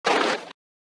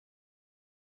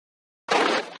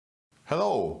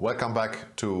Hello, welcome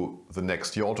back to the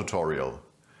next YAWL tutorial.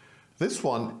 This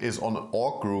one is on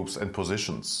org groups and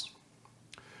positions.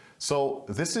 So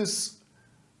this is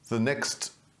the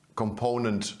next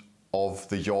component of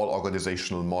the YAWL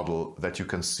organizational model that you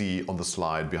can see on the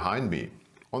slide behind me.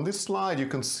 On this slide you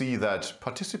can see that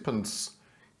participants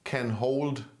can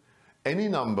hold any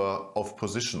number of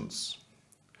positions.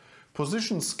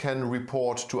 Positions can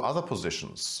report to other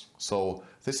positions. So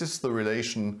this is the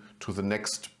relation to the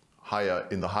next higher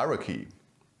in the hierarchy.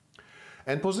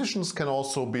 And positions can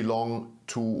also belong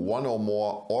to one or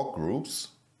more org groups,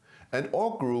 and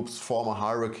org groups form a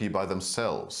hierarchy by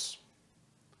themselves.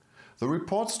 The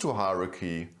reports to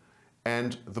hierarchy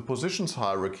and the positions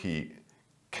hierarchy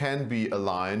can be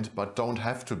aligned but don't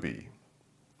have to be.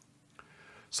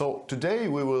 So today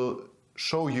we will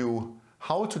show you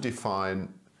how to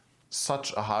define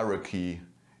such a hierarchy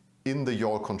in the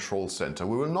YAWL control center.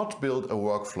 We will not build a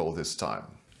workflow this time.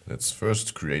 Let's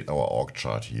first create our org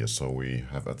chart here. So we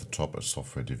have at the top a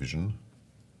software division.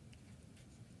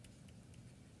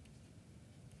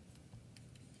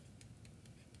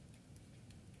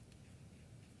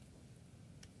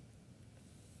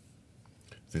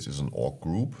 This is an org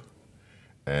group,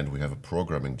 and we have a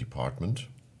programming department.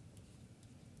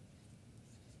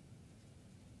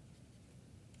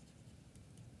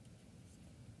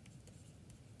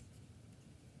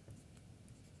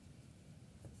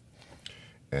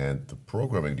 And the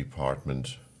programming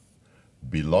department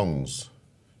belongs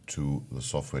to the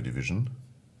software division.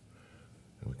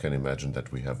 And we can imagine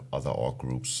that we have other org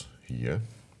groups here.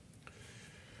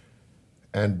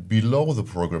 And below the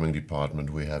programming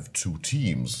department we have two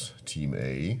teams, Team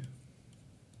A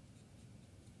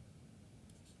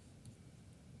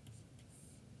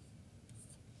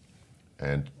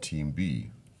and Team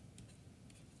B.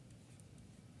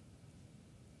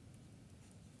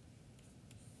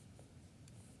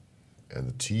 And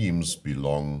the teams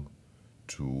belong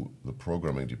to the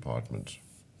programming department.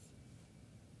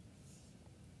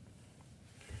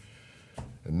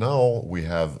 And now we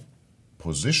have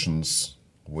positions.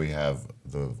 We have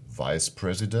the vice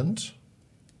president,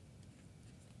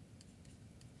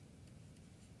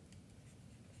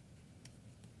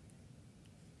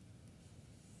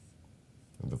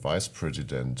 and the vice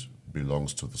president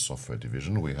belongs to the software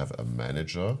division. We have a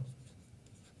manager,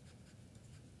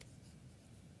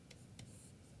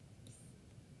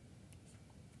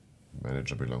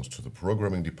 manager belongs to the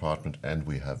programming department, and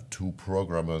we have two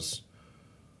programmers,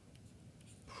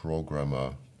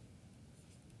 programmer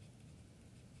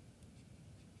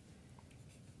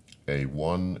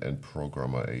A1 and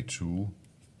programmer A2.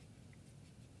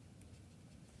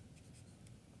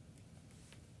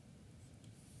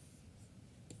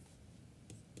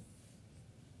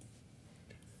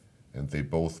 And they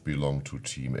both belong to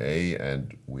Team A,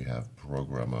 and we have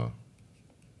programmer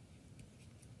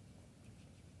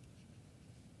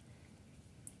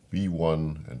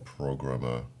B1 and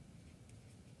programmer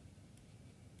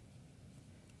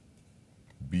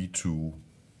B2.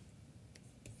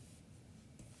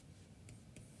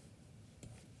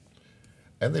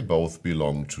 And they both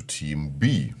belong to Team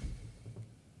B.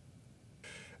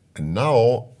 And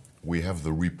now we have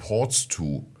the reports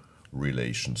to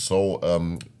relation.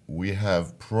 So we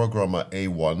have programmer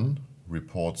A1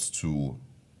 reports to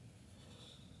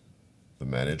the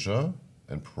manager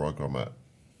and programmer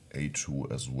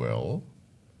A2 as well.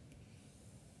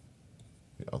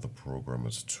 The other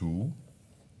programmers too.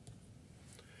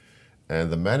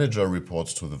 And the manager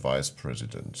reports to the vice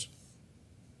president.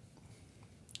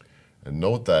 And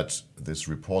note that this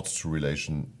reports to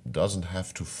relation doesn't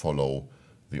have to follow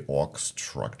the org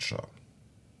structure.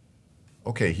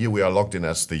 Okay, here we are logged in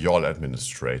as the YAWL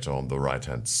administrator on the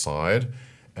right-hand side.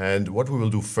 And what we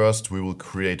will do first, we will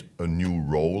create a new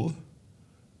role.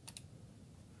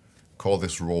 Call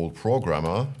this role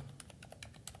programmer.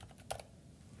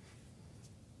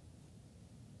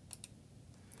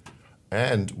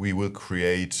 And we will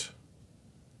create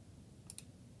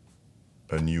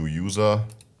a new user.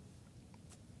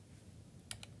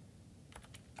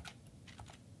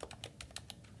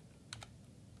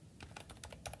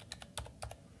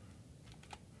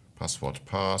 Password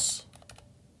pass.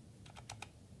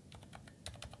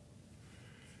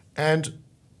 And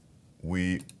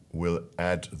we will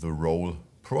add the role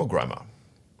programmer.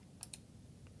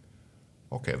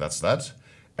 Okay, that's that.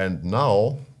 And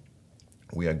now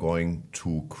we are going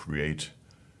to create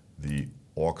the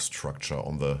org structure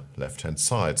on the left-hand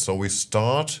side. So we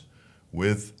start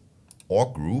with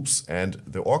org groups, and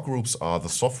the org groups are the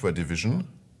software division,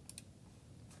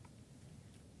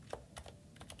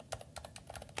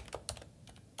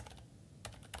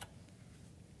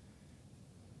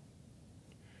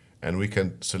 and we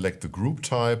can select the group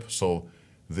type. So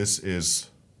this is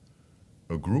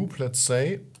a group, let's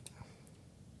say.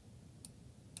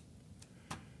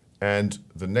 And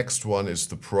the next one is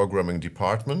the programming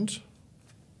department.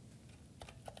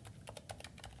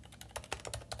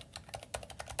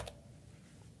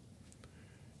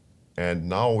 And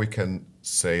now we can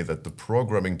say that the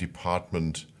programming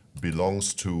department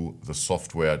belongs to the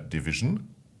software division.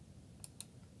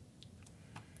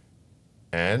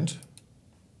 And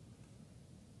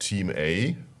Team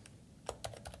A,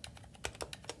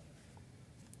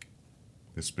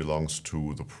 this belongs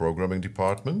to the programming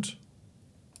department.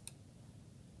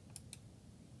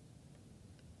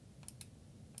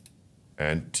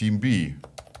 And Team B.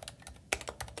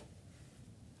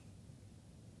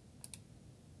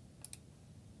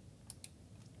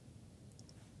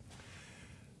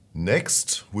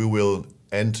 Next, we will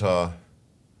enter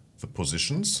the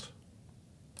positions.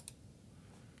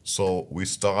 So we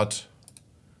start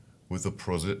with the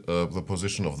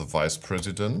position of the vice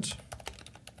president.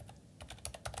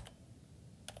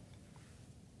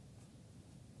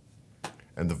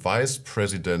 And the vice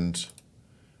president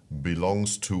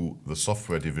belongs to the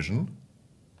software division.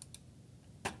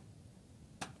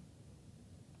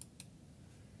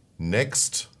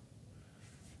 Next,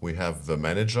 we have the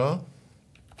manager.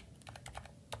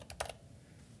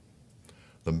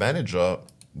 The manager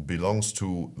belongs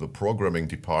to the programming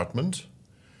department,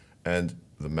 and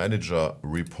the manager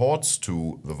reports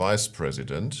to the vice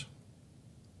president.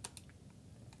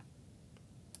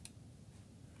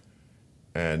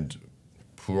 And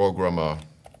programmer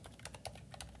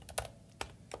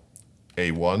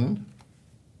A1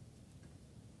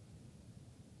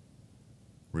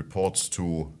 reports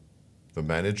to the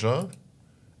manager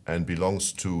and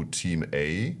belongs to Team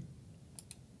A.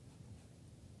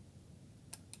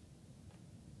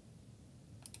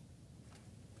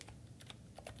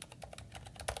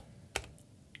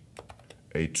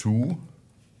 A2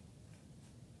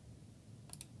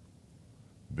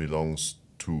 belongs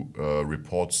to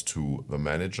reports to the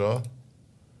manager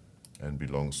and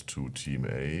belongs to Team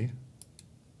A.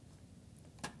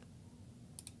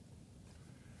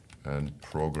 And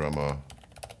programmer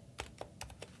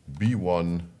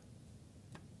B1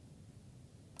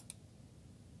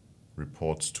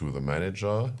 reports to the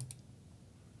manager,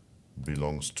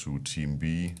 belongs to Team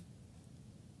B.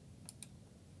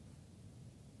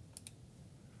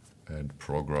 And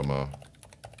programmer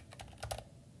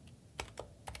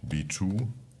B2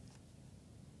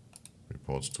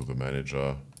 reports to the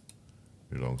manager,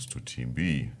 belongs to Team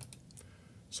B.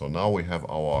 So now we have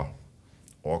our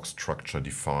org structure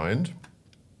defined.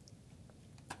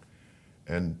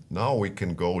 And now we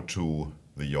can go to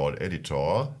the YAWL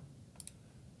editor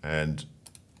and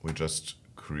we just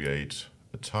create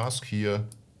a task here.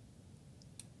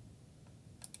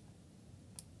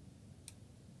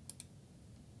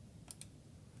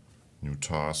 New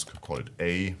task, call it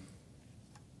A.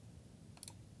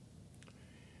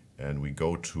 And we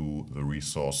go to the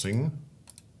resourcing.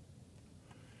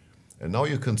 And now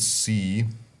you can see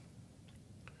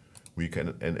we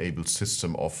can enable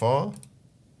system offer.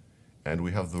 And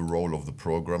we have the role of the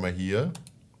programmer here.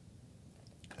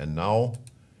 And now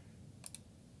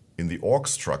in the org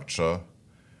structure,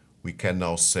 we can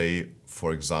now say,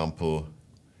 for example,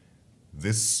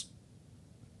 this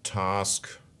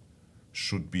task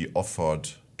should be offered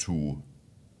to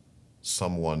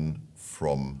someone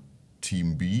from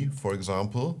Team B, for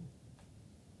example.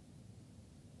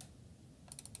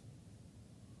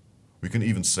 We can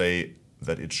even say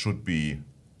that it should be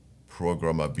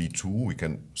programmer B2. We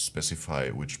can specify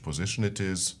which position it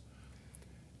is.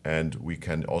 And we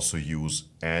can also use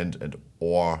and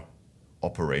or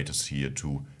operators here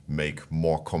to make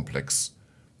more complex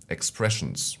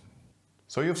expressions.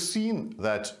 So you've seen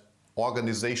that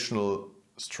organizational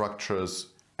structures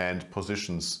and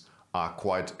positions are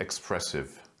quite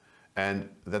expressive and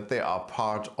that they are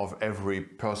part of every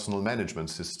personal management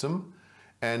system.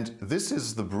 And this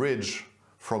is the bridge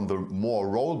from the more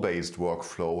role-based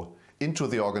workflow into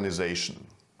the organization.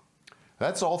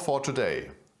 That's all for today.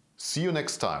 See you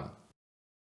next time.